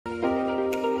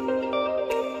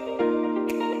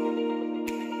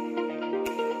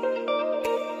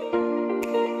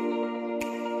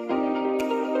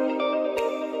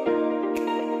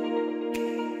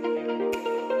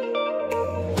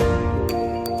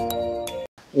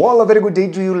Well, a very good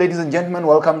day to you, ladies and gentlemen.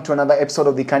 Welcome to another episode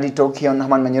of the Candy Talk here on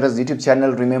Herman Manyora's YouTube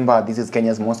channel. Remember, this is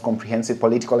Kenya's most comprehensive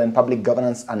political and public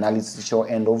governance analysis show.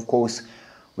 And of course,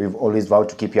 we've always vowed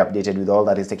to keep you updated with all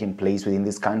that is taking place within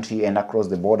this country and across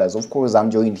the borders. Of course,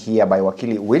 I'm joined here by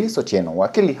Wakili Willie Sotieno.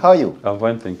 Wakili, how are you? I'm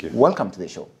fine, thank you. Welcome to the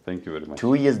show. Thank you very much.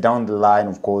 2 years down the line,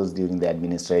 of course, during the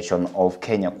administration of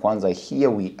Kenya Kwanza, here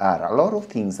we are. A lot of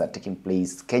things are taking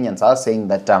place. Kenyans are saying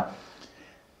that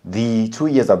the 2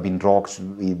 years have been rocked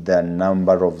with the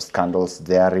number of scandals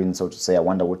therein, so to say. I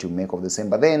wonder what you make of the same.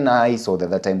 But then I saw that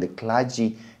at that time the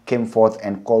clergy came forth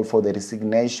and called for the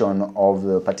resignation of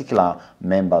the particular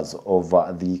members of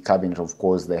the cabinet, of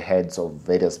course, the heads of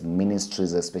various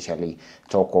ministries, especially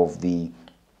talk of the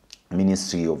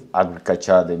Ministry of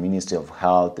Agriculture, the Ministry of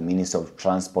Health, the Ministry of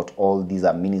Transport. All these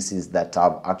are ministries that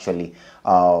have actually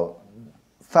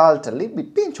felt a little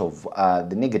bit pinch of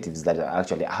the negatives that are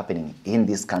actually happening in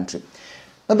this country.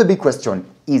 Now the big question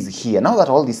is here, now that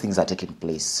all these things are taking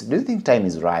place, do you think time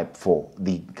is ripe for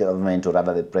the government, or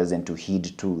rather the president, to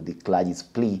heed to the clergy's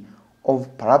plea of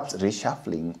perhaps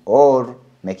reshuffling or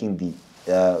making the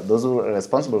those who are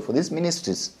responsible for these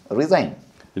ministries resign?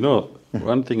 You know,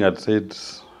 one thing I'd said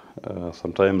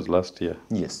sometimes last year,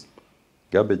 Yes.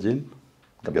 garbage in,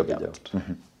 garbage out. out.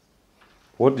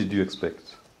 What did you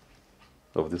expect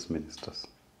of these ministers?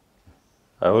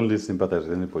 I only sympathize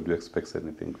with anybody who expects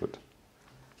anything good.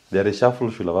 Their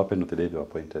reshuffle should have happened on the day they were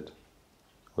appointed.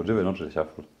 Or they were not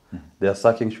reshuffle. Their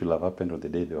sacking should have happened on the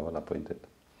day they were all appointed.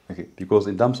 Okay. Because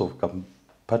in terms of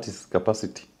party's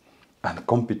capacity and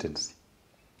competency,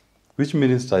 which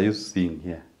minister are you seeing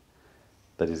here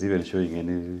that is even showing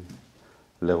any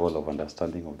level of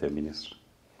understanding of their ministry?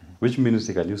 Which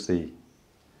ministry can you say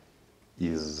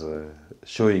is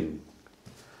showing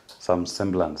some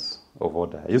semblance of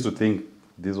order? I used to think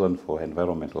this one for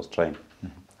environment was trying,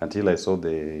 until I saw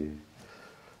the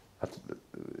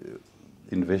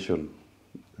invasion,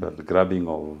 the grabbing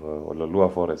of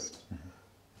Ololua forest.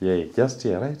 Yeah, just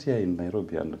here, right here in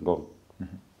Nairobi and Ngong.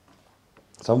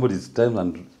 Somebody's time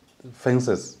and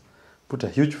fences, put a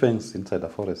huge fence inside the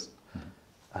forest,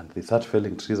 and they start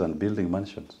felling trees and building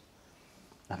mansions.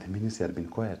 And the ministry had been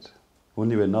quiet.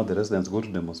 Only when now the residents go to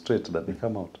demonstrate that they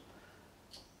come out.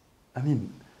 I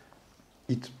mean,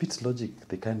 it beats logic,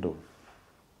 the kind of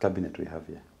cabinet we have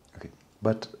here. Okay.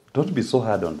 But don't be so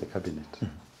hard on the cabinet.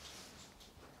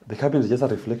 The cabinet is just a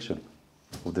reflection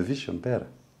of the vision bearer.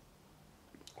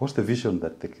 What's the vision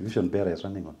that the vision bearer is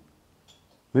running on?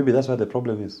 Maybe that's where the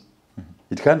problem is.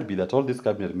 It can't be that all these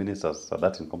cabinet ministers are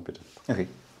that incompetent. Okay.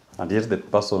 And yet the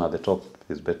person at the top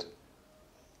is better.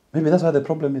 Maybe that's where the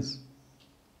problem is.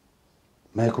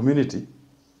 My community,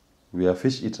 we are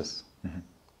fish eaters.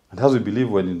 And as we believe,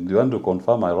 when you want to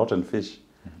confirm a rotten fish,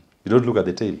 you don't look at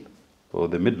the tail or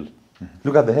the middle.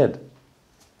 Look at the head.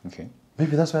 Okay.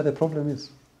 Maybe that's where the problem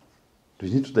is. We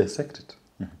need to dissect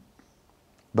it.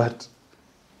 But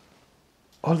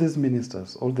all these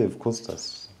ministers, all they've cost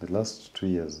us the last 2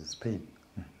 years is pain.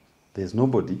 There's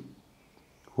nobody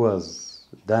who has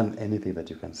done anything that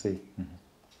you can say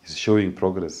is showing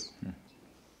progress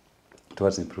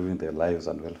towards improving the lives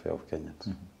and welfare of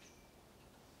Kenyans.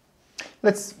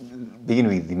 Let's begin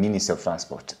with the Ministry of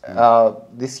Transport.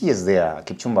 This year's there,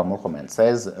 Kipchumba Murkomen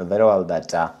says very well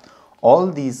that all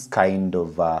these kind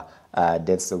of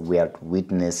deaths that we are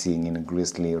witnessing in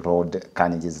grisly road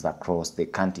carnages across the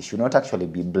country should not actually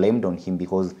be blamed on him,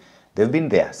 because they've been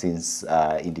there since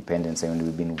independence and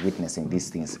we've been witnessing these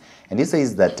things. And he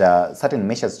says that certain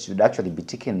measures should actually be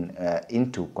taken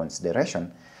into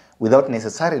consideration without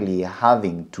necessarily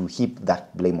having to heap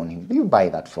that blame on him. Do you buy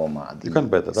that from the You can't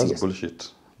buy that. That's CS?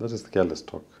 bullshit. That is careless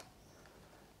talk.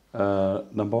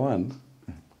 Number one,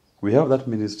 we have that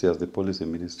ministry as the policy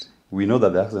ministry. We know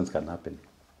that the accidents can happen.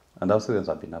 And accidents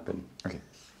have been happening. Okay.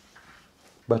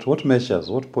 But what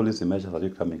measures, what policy measures are you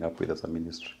coming up with as a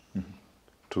ministry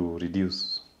to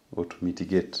reduce or to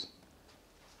mitigate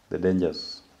the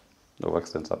dangers of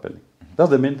accidents happening? That's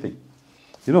the main thing.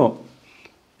 You know,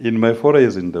 in my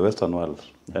forays in the Western world,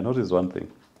 I noticed one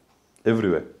thing.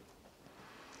 Everywhere,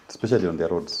 especially on their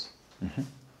roads,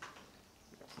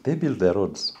 they build their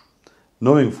roads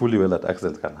knowing fully well that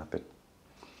accidents can happen.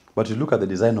 But you look at the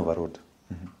design of a road,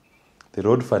 the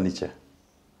road furniture,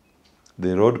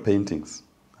 the road paintings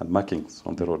and markings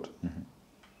on the road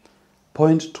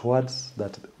point towards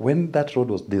that when that road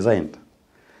was designed,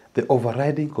 the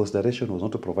overriding consideration was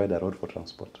not to provide a road for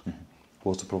transport,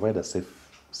 was to provide a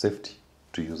safety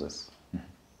to users.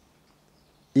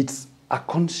 It's a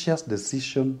conscious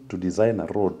decision to design a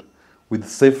road with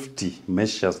safety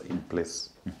measures in place.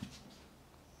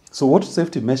 So what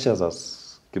safety measures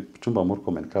has Kipchumba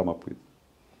Murkomen come up with?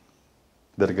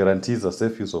 that guarantees a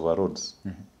safe use of our roads,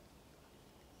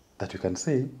 that you can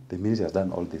say the ministry has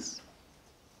done all this.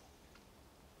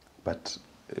 But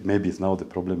maybe it's now the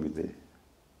problem with the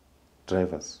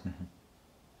drivers.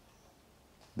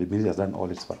 The ministry has done all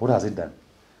its part. What has it done?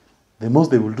 The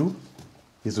most they will do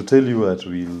is to tell you that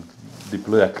we'll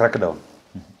deploy a crackdown.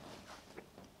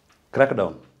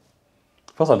 Crackdown.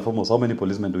 First and foremost, how many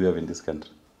policemen do we have in this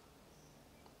country?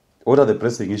 What are the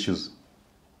pressing issues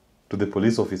to the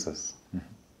police officers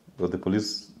or the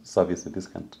police service in this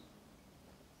country?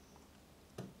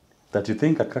 That you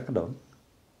think a crackdown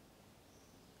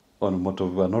on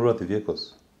non-road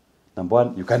vehicles. Number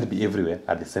one, you can't be everywhere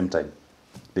at the same time.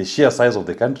 The sheer size of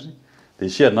the country, the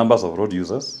sheer numbers of road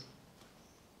users,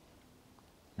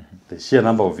 the sheer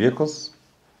number of vehicles,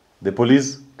 the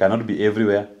police cannot be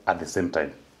everywhere at the same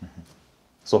time.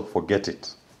 So forget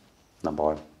it, number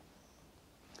one.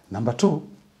 Number two,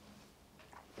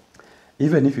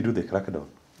 even if you do the crackdown,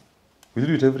 we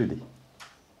do it every day.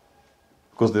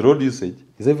 Because the road usage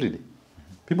is every day.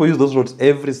 People use those roads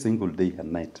every single day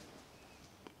and night.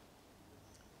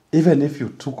 Even if you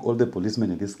took all the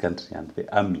policemen in this country and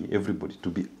the army, everybody, to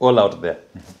be all out there,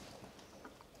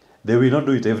 they will not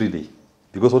do it every day.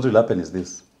 Because what will happen is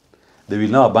this. They will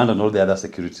now abandon all the other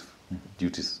security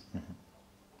duties.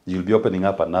 You'll be opening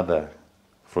up another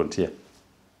frontier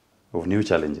of new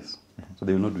challenges. So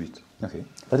they will not do it. Okay.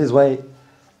 That is why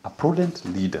a prudent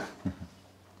leader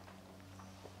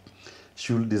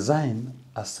should design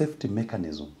a safety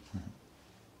mechanism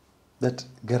that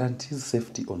guarantees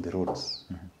safety on the roads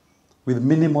with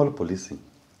minimal policing.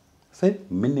 Say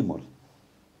minimal,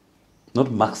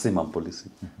 not maximum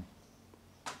policing.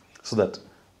 So that,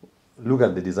 look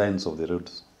at the designs of the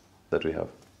roads that we have.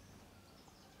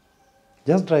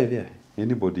 Just drive here,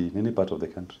 anybody in any part of the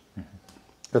country.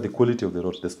 Look at the quality of the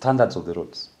roads, the standards of the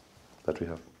roads that we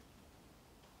have.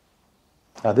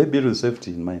 Are they built with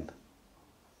safety in mind?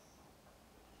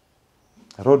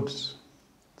 A road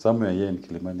somewhere here in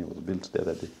Kilimani was built the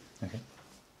other day. Okay.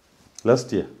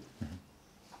 Last year.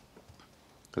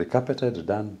 Recarpeted,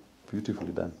 done,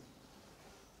 beautifully done.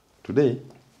 Today,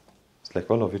 it's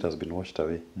like all of it has been washed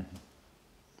away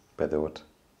by the water.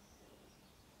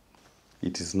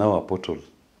 It is now a pothole.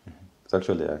 It's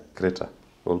actually a crater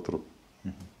all through.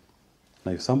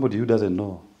 Now, if somebody who doesn't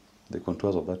know the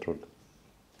contours of that road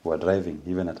were driving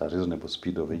even at a reasonable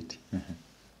speed of 80,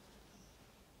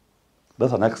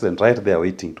 that's an accident right there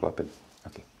waiting to happen.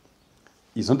 Okay.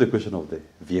 It's not the question of the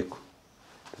vehicle.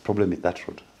 The problem is that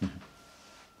road.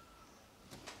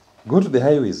 Go to the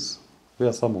highways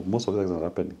where most of the things are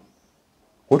happening.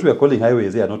 What we are calling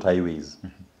highways, they are not highways.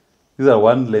 These are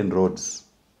one-lane roads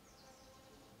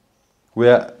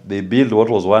where they build what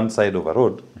was one side of a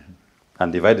road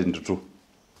and divide it into two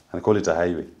and call it a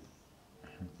highway.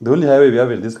 The only highway we have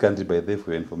in this country, by the way,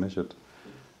 for your information,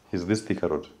 is this Thika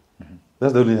Road.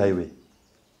 That's the only highway.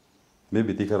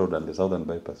 Maybe Thika Road and the Southern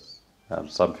Bypass and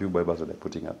some few bypasses that they're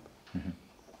putting up.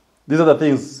 These are the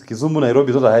things. Kisumu, Nairobi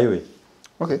is not a highway.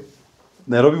 Okay.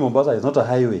 Nairobi, Mombasa is not a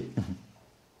highway.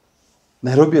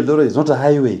 Nairobi, Eldoret is not a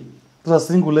highway. Those are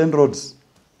single lane roads.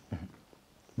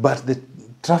 But the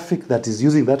traffic that is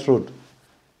using that road,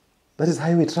 that is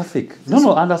highway traffic.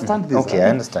 No, understand this. Okay, I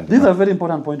understand. These are very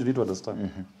important points you need to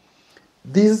understand.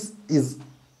 This is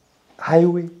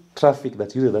highway traffic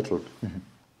that uses that road.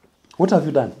 What have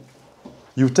you done?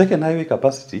 You've taken highway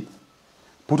capacity,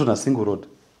 put on a single road.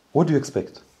 What do you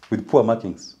expect? With poor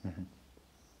markings.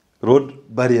 Road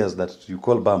barriers that you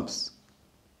call bumps,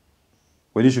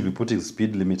 when you should be putting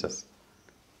speed limiters.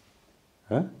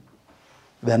 Huh?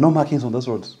 There are no markings on those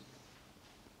roads.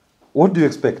 What do you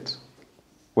expect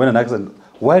when an accident?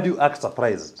 Why do you act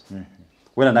surprised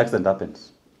when an accident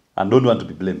happens and don't want to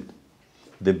be blamed?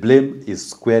 The blame is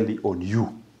squarely on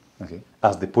you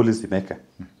as the policy maker.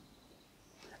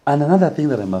 And another thing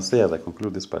that I must say as I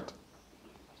conclude this part,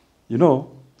 you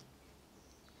know,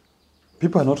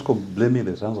 people are not blaming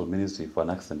the Transport Ministry for an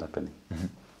accident happening.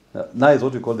 Now is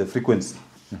what we call the frequency.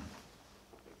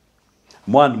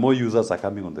 More and more users are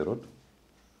coming on the road.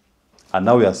 And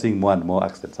now we are seeing more and more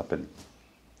accidents happening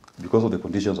because of the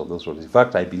conditions of those roads. In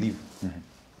fact, I believe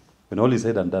when all is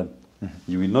said and done,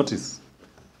 you will notice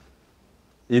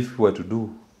if we were to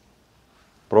do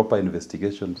proper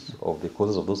investigations of the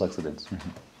causes of those accidents,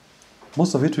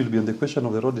 most of it will be on the question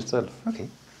of the road itself. Okay.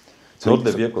 Not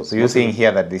the vehicles. So you're saying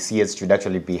here that the CS should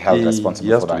actually be held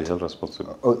responsible for that? He has to be held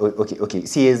responsible. Okay.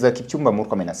 CS Kipchumba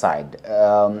Murkomen aside,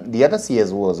 the other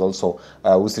CS who was also,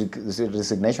 whose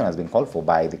resignation has been called for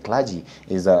by the clergy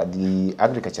is the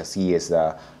Agriculture CS,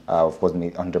 of course,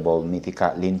 Honorable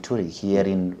Mithika Linturi,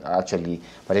 hearing actually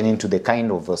pertaining to the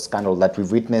kind of scandal that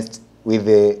we've witnessed with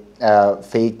the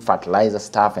fake fertilizer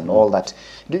stuff and all that.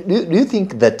 Do you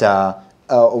think that,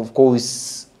 of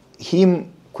course,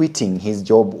 him quitting his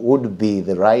job would be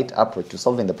the right approach to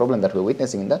solving the problem that we're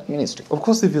witnessing in that ministry? Of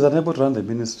course, if he's unable to run the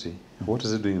ministry, what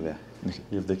is he doing there?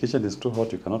 If the kitchen is too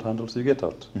hot, you cannot handle, so you get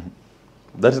out.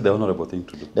 That is the honorable thing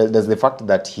to do. Does the fact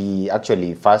that he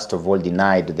actually, first of all,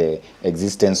 denied the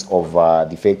existence of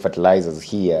the fake fertilizers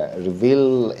here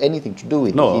reveal anything to do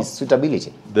with his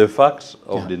suitability? The fact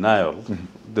of denial,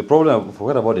 the problem,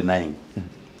 forget about denying.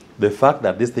 The fact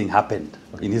that this thing happened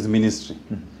in his ministry,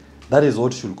 that is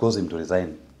what should cause him to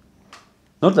resign.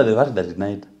 Not that the fact that he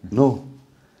denied. No.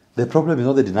 The problem is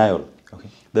not the denial. Okay.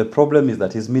 The problem is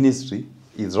that his ministry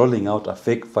is rolling out a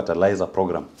fake fertilizer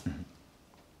program.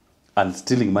 And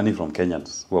stealing money from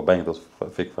Kenyans who are buying those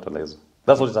fake fertilizers.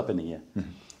 That's what is happening here.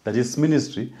 That his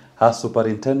ministry has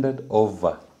superintended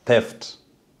over theft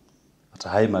at a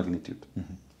high magnitude.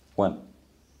 One.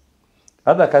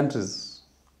 Other countries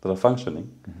that are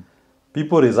functioning,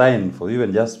 people resign for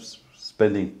even just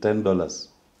spending $10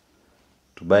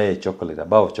 to buy a chocolate, a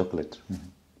bar of chocolate.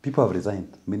 People have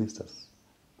resigned. Ministers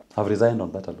have resigned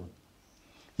on that alone.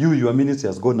 Your ministry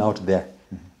has gone out there.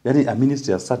 A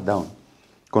ministry has sat down,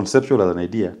 conceptual as an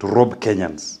idea, to rob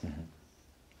Kenyans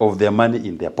of their money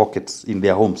in their pockets, in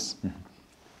their homes.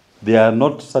 They are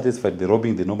not satisfied with the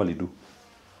robbing they normally do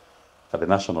at the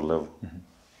national level,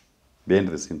 behind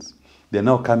the scenes. They are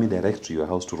now coming direct to your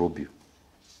house to rob you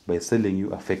by selling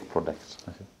you a fake product.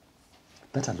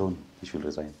 That alone, he should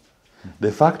resign.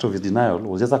 The fact of his denial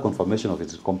was just a confirmation of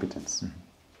his incompetence.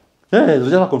 Yeah, it was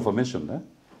just a confirmation,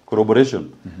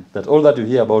 corroboration, that all that you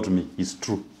hear about me is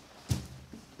true.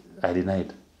 I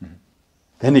denied.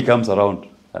 Then he comes around,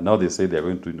 and now they say they are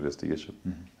going to do investigation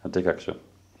and take action.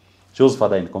 Shows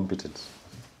further incompetence.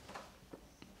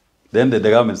 Then the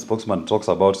government spokesman talks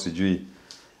about CGE.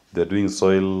 They're doing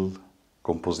soil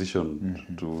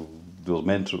composition to those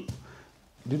men to.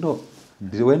 Do you know?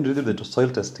 When did they do soil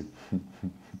testing?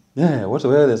 Yeah,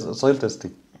 where the soil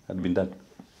testing had been done?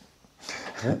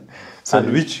 Yeah? So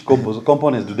and which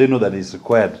components do they know that is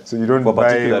required so you don't for a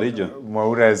particular region?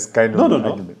 Mwaura's kind of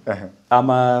argument. I'm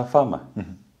a farmer.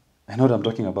 I know what I'm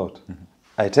talking about.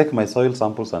 I take my soil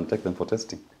samples and take them for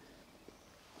testing.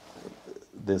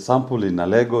 The sample in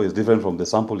Alego is different from the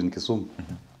sample in Kisumu.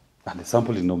 And the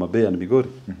sample in Homa Bay and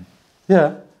Migori.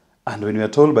 Yeah. And when you are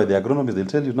told by the agronomists, they'll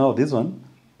tell you now, this one,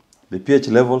 the pH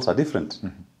levels are different.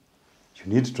 You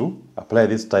need to apply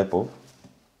this type of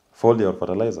foliar or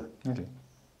fertilizer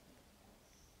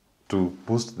to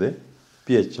boost the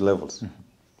pH levels.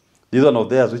 This one of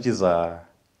theirs, which is a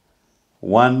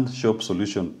one-shop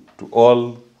solution to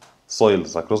all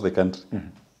soils across the country.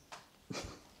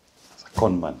 It's a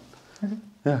con man.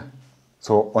 Yeah.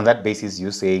 So on that basis,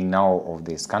 you're saying now of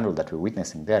the scandal that we're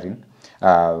witnessing therein,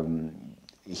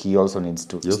 he also needs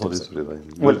to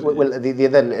resign. Well,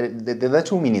 the other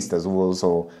two ministers who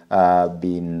also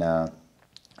been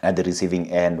at the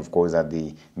receiving end, of course, at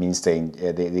the minister,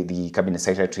 the cabinet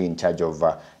secretary in charge of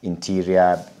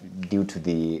interior, due to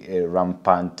the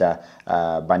rampant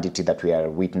banditry that we are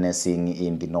witnessing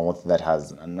in the north that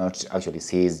has not actually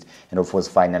ceased, and of course,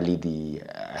 finally, the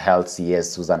health CS,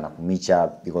 Susan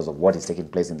Akumicha, because of what is taking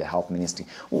place in the health ministry.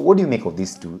 What do you make of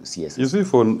these two CSs? You see,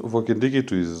 for Kindiki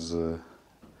to is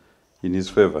in his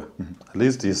favor, at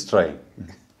least he's trying.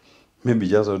 Maybe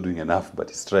just not doing enough, but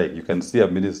he's trying. You can see a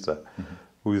minister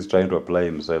who is trying to apply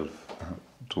himself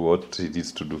to what he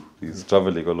needs to do. He's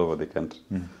traveling all over the country,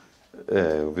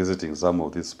 visiting some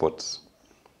of these spots.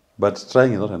 But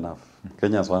trying is not enough.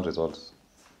 Kenyans want results.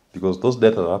 Because those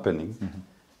deaths are happening.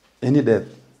 Any death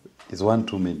is one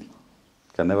too many.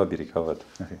 Can never be recovered.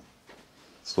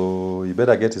 So he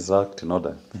better get his act in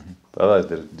order. Otherwise,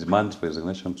 the demand for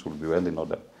resignation should be well in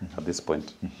order at this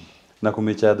point.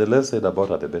 Nakumicha, the less said about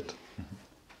her, the better.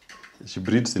 She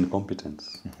breeds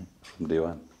incompetence from day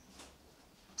one.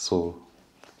 So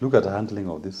look at the handling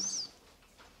of this.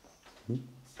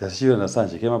 Does she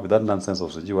understand? She came up with that nonsense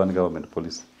of one government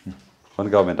policy, one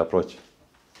government approach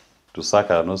to sack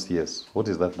her no CS. What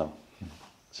is that now?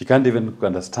 She can't even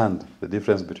understand the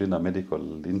difference between a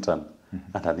medical intern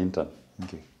and an intern.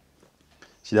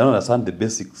 She doesn't understand the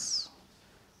basics,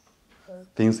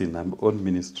 things in her own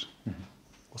ministry.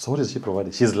 So what is she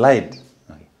providing? She's lied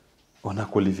on her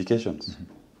qualifications,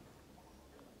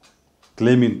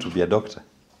 claiming to be a doctor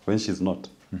when she's not,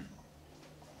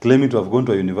 claiming to have gone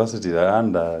to a university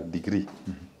and a degree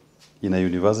in a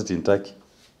university in Turkey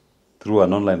through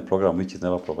an online program which is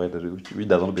never provided, which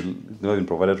does not never been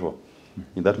provided for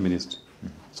in that ministry.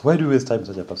 So why do you waste time with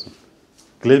such a person?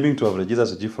 Claiming to have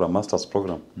registered for a master's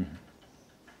program,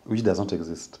 which does not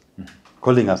exist,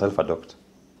 calling herself a doctor.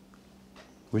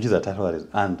 which is a title that is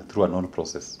earned through a known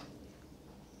process.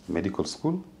 Medical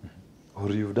school, or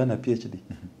you've done a PhD.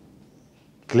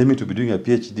 Claiming to be doing a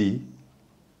PhD,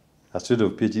 a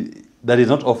student of PhD, that is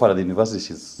not offered at the university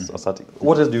she's asserting.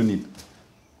 What else do you need?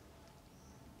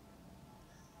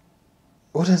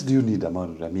 What else do you need,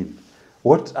 Amadu? I mean,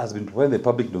 what has been provided in the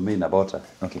public domain about her?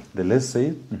 Okay. The less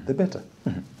said, the better.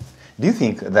 Do you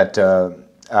think that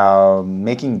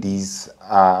making these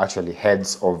actually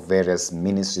heads of various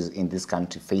ministries in this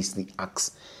country face the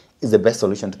axe is the best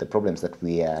solution to the problems that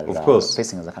we are Of course.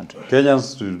 facing as a country?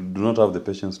 Kenyans do not have the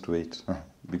patience to wait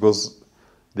because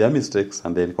their mistakes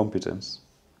and their incompetence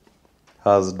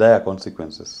has dire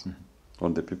consequences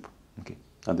on the people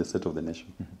and the state of the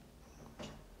nation.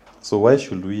 So why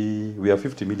should we are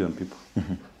 50 million people.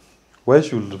 Why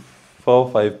should 4 or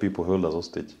 5 people hold us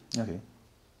hostage? Okay.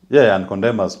 Yeah, and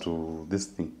condemn us to this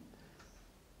thing.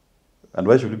 And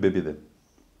why should we baby them?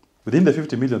 Within the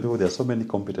 50 million people, there are so many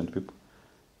competent people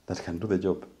that can do the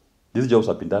job. These jobs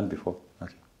have been done before.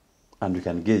 Okay. And we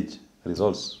can gauge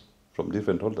results from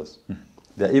different holders.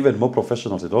 There are even more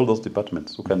professionals in all those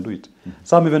departments who can do it.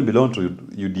 Some even belong to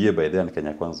UDA by then,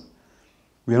 Kenya Kwanza.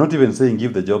 We are not even saying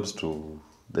give the jobs to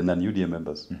the non-UDA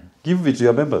members. Give it to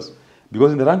your members.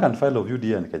 Because in the rank and file of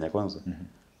UDA and Kenya Kwanza,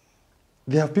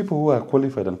 there are people who are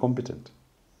qualified and competent,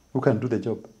 who can do the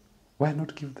job. Why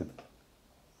not give them?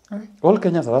 Okay. All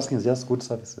Kenyans are asking is just good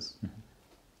services.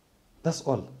 That's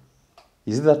all.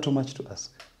 Is it that too much to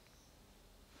ask?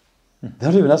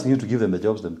 They're not even asking you to give them the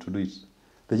jobs them to do it.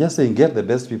 They're just saying get the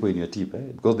best people in your team,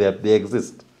 because they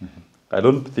exist. I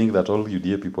don't think that all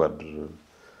UDA people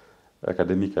are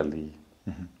academically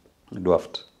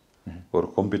dwarfed or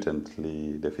competence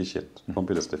deficient.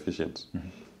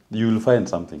 You will find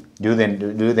something. Do you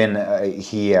then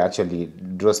he actually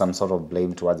draw some sort of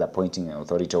blame towards appointing an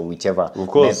authority or whichever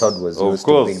method was used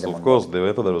to bring them on board? Of course, the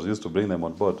method that was used to bring them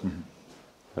on board.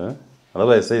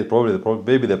 Another I say probably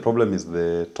maybe the problem is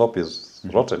the top is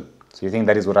rotten. So you think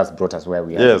that is what has brought us where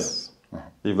we are? Yes.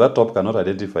 If that top cannot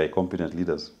identify competent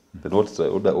leaders, then what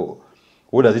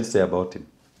does it say about him?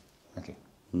 Okay.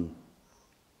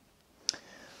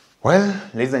 Well,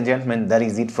 ladies and gentlemen, that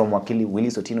is it from Wakili Willie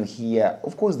Sotino here.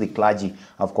 Of course, the clergy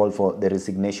have called for the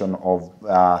resignation of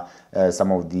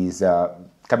some of these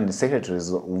cabinet secretaries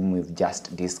whom we've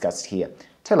just discussed here.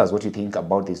 Tell us what you think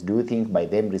about this. Do you think by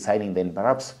them resigning, then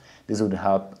perhaps this would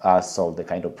help us solve the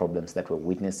kind of problems that we're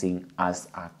witnessing as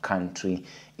a country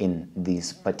in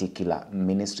these particular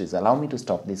ministries? Allow me to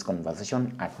stop this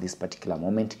conversation at this particular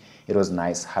moment. It was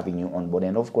nice having you on board.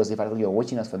 And of course, if you're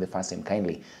watching us for the first time,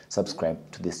 kindly subscribe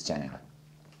to this channel.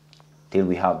 Till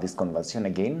we have this conversation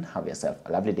again, have yourself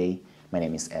a lovely day. My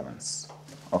name is Evans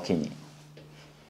Okenye.